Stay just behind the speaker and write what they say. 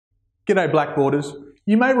G'day Blackboarders.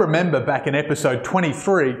 You may remember back in episode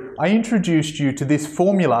 23, I introduced you to this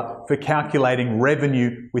formula for calculating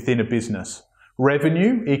revenue within a business.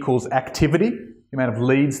 Revenue equals activity, the amount of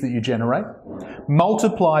leads that you generate,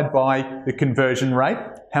 multiplied by the conversion rate,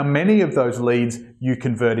 how many of those leads you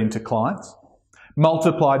convert into clients,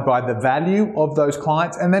 multiplied by the value of those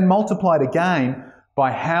clients, and then multiplied again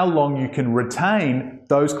by how long you can retain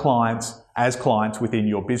those clients as clients within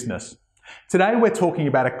your business. Today we're talking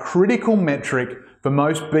about a critical metric for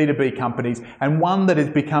most B2B companies, and one that has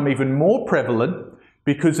become even more prevalent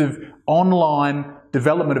because of online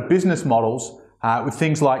development of business models with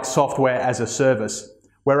things like software as a service,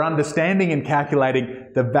 where understanding and calculating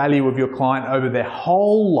the value of your client over their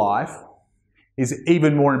whole life is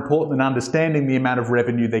even more important than understanding the amount of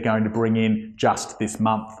revenue they're going to bring in just this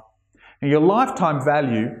month. Now, your lifetime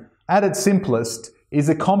value, at its simplest, is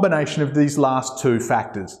a combination of these last two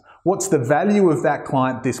factors. What's the value of that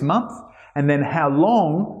client this month? And then how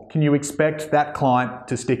long can you expect that client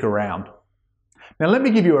to stick around? Now let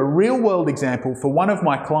me give you a real-world example for one of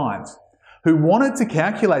my clients who wanted to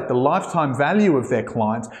calculate the lifetime value of their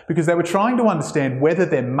clients because they were trying to understand whether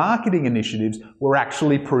their marketing initiatives were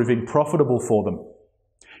actually proving profitable for them.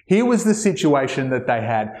 Here was the situation that they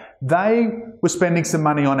had. They were spending some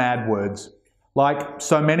money on AdWords. Like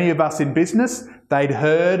so many of us in business, they'd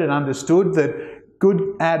heard and understood that good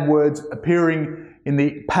AdWords appearing in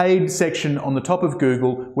the paid section on the top of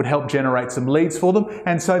Google would help generate some leads for them.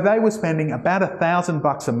 And so they were spending about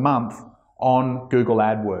 $1,000 a month on Google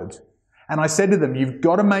AdWords. And I said to them, you've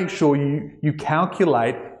got to make sure you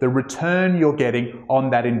calculate the return you're getting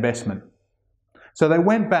on that investment. So they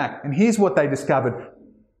went back, and here's what they discovered.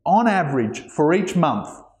 On average, for each month,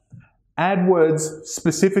 AdWords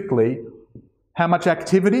specifically, how much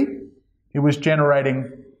activity? It was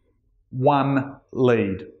generating one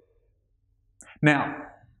lead. Now,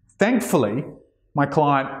 thankfully, my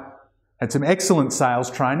client had some excellent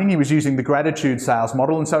sales training. He was using the gratitude sales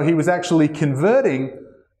model, and so he was actually converting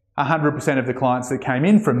 100% of the clients that came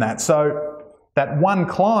in from that. So that one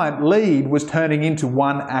client lead was turning into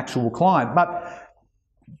one actual client. But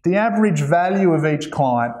the average value of each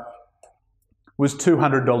client was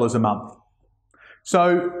 $200 a month.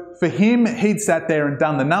 So for him, he'd sat there and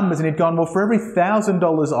done the numbers, and he'd gone, well, for every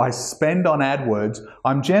 $1,000 I spend on AdWords,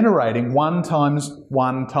 I'm generating 1 times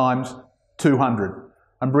 1 times 200.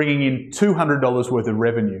 I'm bringing in $200 worth of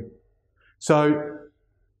revenue. So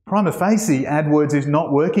prima facie, AdWords is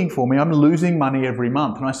not working for me. I'm losing money every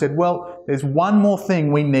month. And I said, well, there's one more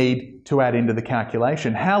thing we need to add into the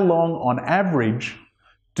calculation. How long on average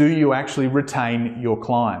do you actually retain your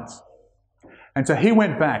clients? And so he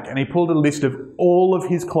went back and he pulled a list of all of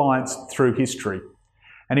his clients through history.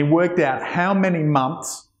 And he worked out how many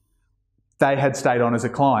months they had stayed on as a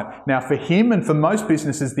client. Now for him and for most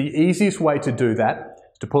businesses, the easiest way to do that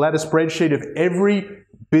is to pull out a spreadsheet of every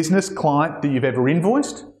business client that you've ever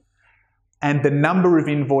invoiced and the number of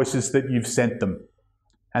invoices that you've sent them.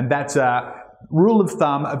 And that's a rule of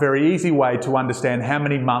thumb, a very easy way to understand how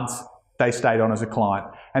many months they stayed on as a client.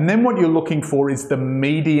 And then what you're looking for is the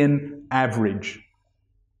median average.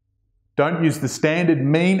 Don't use the standard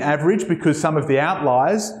mean average, because some of the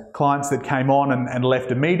outliers, clients that came on and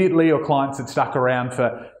left immediately, or clients that stuck around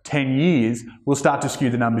for 10 years, will start to skew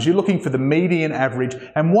the numbers. You're looking for the median average.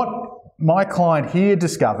 And what my client here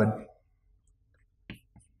discovered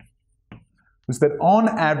was that on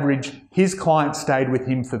average, his client stayed with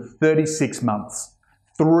him for 36 months,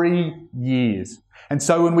 3 years. And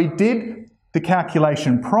so when we did the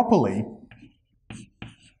calculation properly,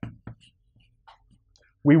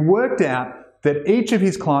 we worked out that each of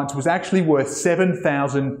his clients was actually worth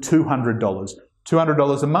 $7,200.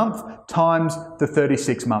 $200 a month times the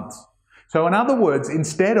 36 months. So in other words,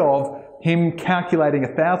 instead of him calculating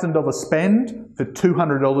 $1,000 spend for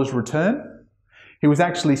 $200 return, he was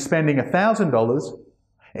actually spending $1,000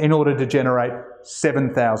 in order to generate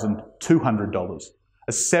 $7,200.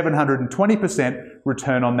 A 720%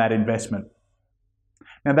 return on that investment.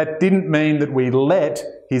 Now that didn't mean that we let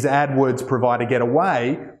his AdWords provider get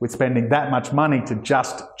away with spending that much money to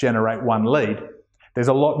just generate one lead. There's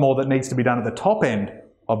a lot more that needs to be done at the top end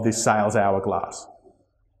of this sales hourglass.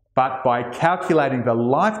 But by calculating the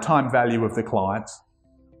lifetime value of the clients,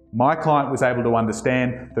 my client was able to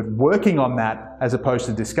understand that working on that, as opposed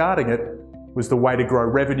to discarding it, was the way to grow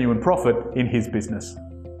revenue and profit in his business.